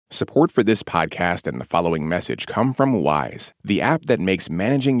Support for this podcast and the following message come from Wise, the app that makes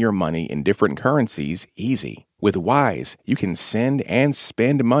managing your money in different currencies easy. With Wise, you can send and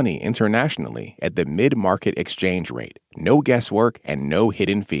spend money internationally at the mid-market exchange rate. No guesswork and no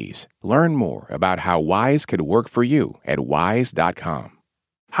hidden fees. Learn more about how Wise could work for you at wise.com.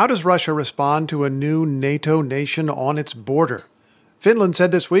 How does Russia respond to a new NATO nation on its border? Finland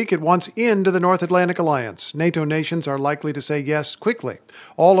said this week it wants into the North Atlantic Alliance. NATO nations are likely to say yes quickly.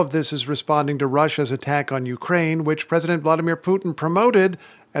 All of this is responding to Russia's attack on Ukraine, which President Vladimir Putin promoted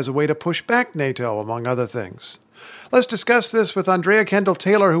as a way to push back NATO, among other things. Let's discuss this with Andrea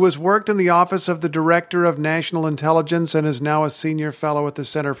Kendall-Taylor, who has worked in the Office of the Director of National Intelligence and is now a senior fellow at the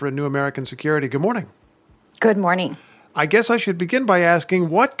Center for New American Security. Good morning. Good morning. I guess I should begin by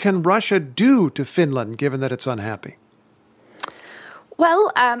asking, what can Russia do to Finland, given that it's unhappy?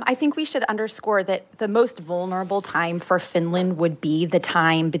 Well, I think we should underscore that the most vulnerable time for Finland would be the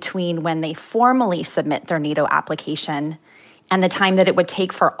time between when they formally submit their NATO application and the time that it would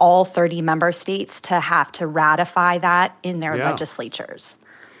take for all 30 member states to have to ratify that in their legislatures.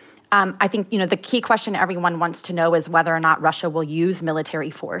 I think, the key question everyone wants to know is whether or not Russia will use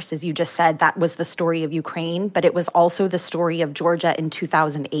military force. As you just said, that was the story of Ukraine, but it was also the story of Georgia in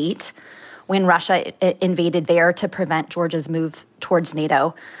 2008. When Russia invaded there to prevent Georgia's move towards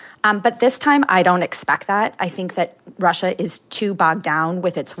NATO. But this time, I don't expect that. I think that Russia is too bogged down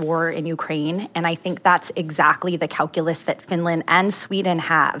with its war in Ukraine. And I think that's exactly the calculus that Finland and Sweden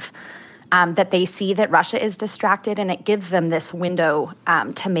have, that they see that Russia is distracted and it gives them this window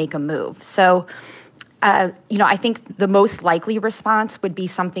to make a move. So, I think the most likely response would be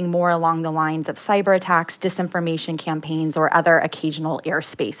something more along the lines of cyber attacks, disinformation campaigns, or other occasional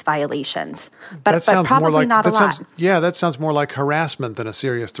airspace violations. But probably not a lot. That sounds more like harassment than a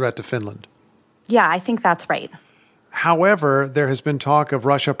serious threat to Finland. Yeah, I think that's right. However, there has been talk of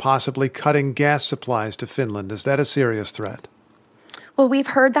Russia possibly cutting gas supplies to Finland. Is that a serious threat? Well, we've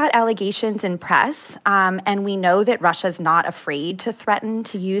heard that allegations in press, and we know that Russia's not afraid to threaten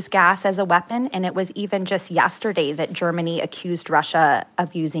to use gas as a weapon. And it was even just yesterday that Germany accused Russia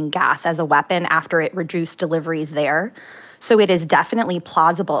of using gas as a weapon after it reduced deliveries there. So it is definitely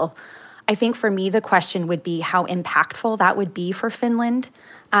plausible. I think for me, the question would be how impactful that would be for Finland.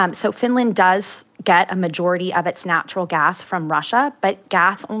 So Finland does get a majority of its natural gas from Russia, but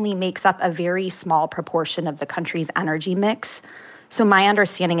gas only makes up a very small proportion of the country's energy mix. So my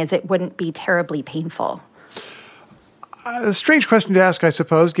understanding is it wouldn't be terribly painful. A strange question to ask, I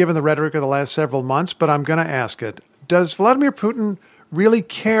suppose, given the rhetoric of the last several months, but I'm going to ask it. Does Vladimir Putin really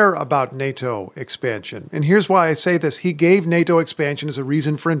care about NATO expansion? And here's why I say this. He gave NATO expansion as a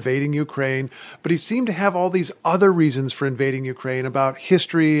reason for invading Ukraine, but he seemed to have all these other reasons for invading Ukraine about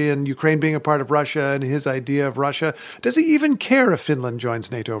history and Ukraine being a part of Russia and his idea of Russia. Does he even care if Finland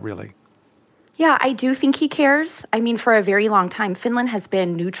joins NATO, really? Yeah, I do think he cares. I mean, for a very long time, Finland has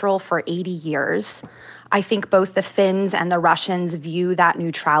been neutral for 80 years. I think both the Finns and the Russians view that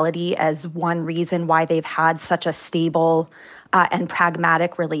neutrality as one reason why they've had such a stable and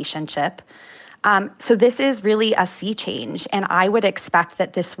pragmatic relationship. So this is really a sea change, and I would expect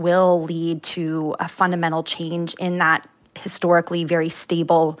that this will lead to a fundamental change in that historically very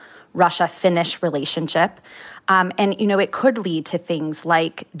stable Russia-Finnish relationship. And, it could lead to things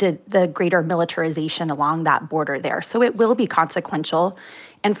like the greater militarization along that border there. So it will be consequential.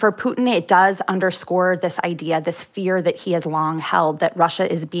 And for Putin, it does underscore this idea, this fear that he has long held that Russia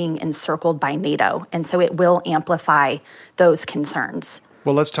is being encircled by NATO. And so it will amplify those concerns.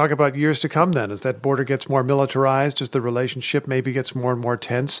 Well, let's talk about years to come then. As that border gets more militarized, as the relationship maybe gets more and more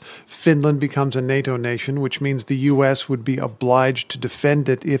tense, Finland becomes a NATO nation, which means the U.S. would be obliged to defend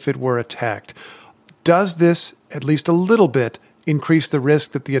it if it were attacked. Does this, at least a little bit, increase the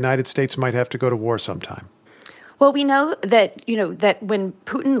risk that the United States might have to go to war sometime? Well, we know that, that when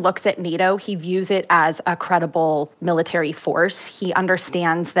Putin looks at NATO, he views it as a credible military force. He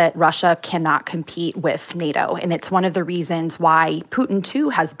understands that Russia cannot compete with NATO. And it's one of the reasons why Putin, too,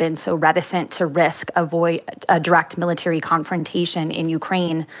 has been so reticent to avoid a direct military confrontation in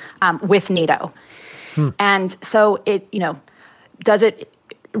Ukraine with NATO. And so does it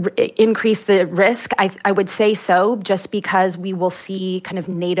increase the risk? I would say so, just because we will see kind of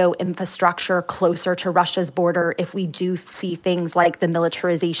NATO infrastructure closer to Russia's border. If we do see things like the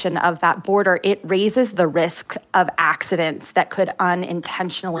militarization of that border, it raises the risk of accidents that could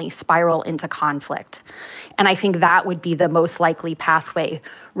unintentionally spiral into conflict. And I think that would be the most likely pathway,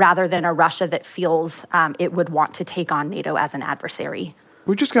 rather than a Russia that feels it would want to take on NATO as an adversary.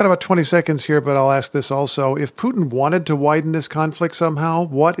 We've just got about 20 seconds here, but I'll ask this also. If Putin wanted to widen this conflict somehow,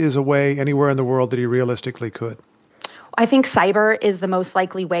 what is a way anywhere in the world that he realistically could? I think cyber is the most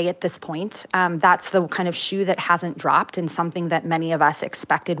likely way at this point. That's the kind of shoe that hasn't dropped and something that many of us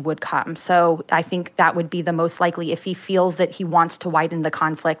expected would come. So I think that would be the most likely. If he feels that he wants to widen the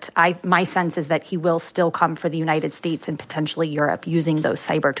conflict, my sense is that he will still come for the United States and potentially Europe using those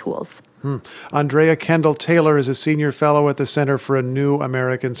cyber tools. Andrea Kendall-Taylor is a senior fellow at the Center for a New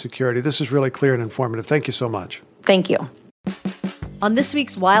American Security. This is really clear and informative. Thank you so much. Thank you. On this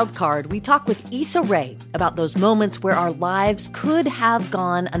week's Wild Card, we talk with Issa Rae about those moments where our lives could have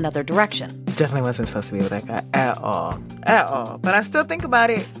gone another direction. Definitely wasn't supposed to be with that guy at all. At all. But I still think about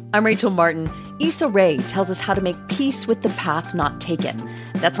it. I'm Rachel Martin. Issa Rae tells us how to make peace with the path not taken.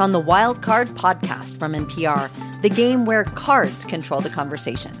 That's on the Wild Card podcast from NPR, the game where cards control the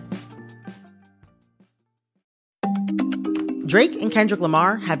conversation. Drake and Kendrick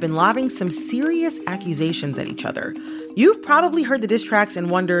Lamar have been lobbing some serious accusations at each other. You've probably heard the diss tracks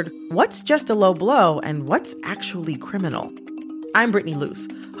and wondered, what's just a low blow and what's actually criminal? I'm Brittany Luce,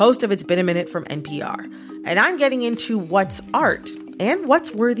 host of It's Been a Minute from NPR, and I'm getting into what's art and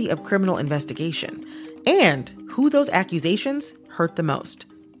what's worthy of criminal investigation, and who those accusations hurt the most.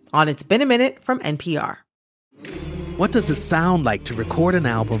 On It's Been a Minute from NPR. What does it sound like to record an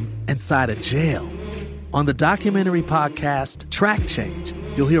album inside a jail? On the documentary podcast Track Change,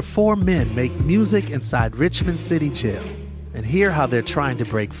 you'll hear 4 men make music inside Richmond City Jail and hear how they're trying to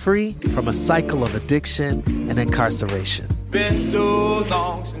break free from a cycle of addiction and incarceration. Been so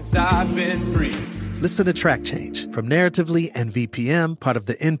long since I've been free. Listen to Track Change from Narratively and VPM, part of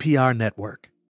the NPR network.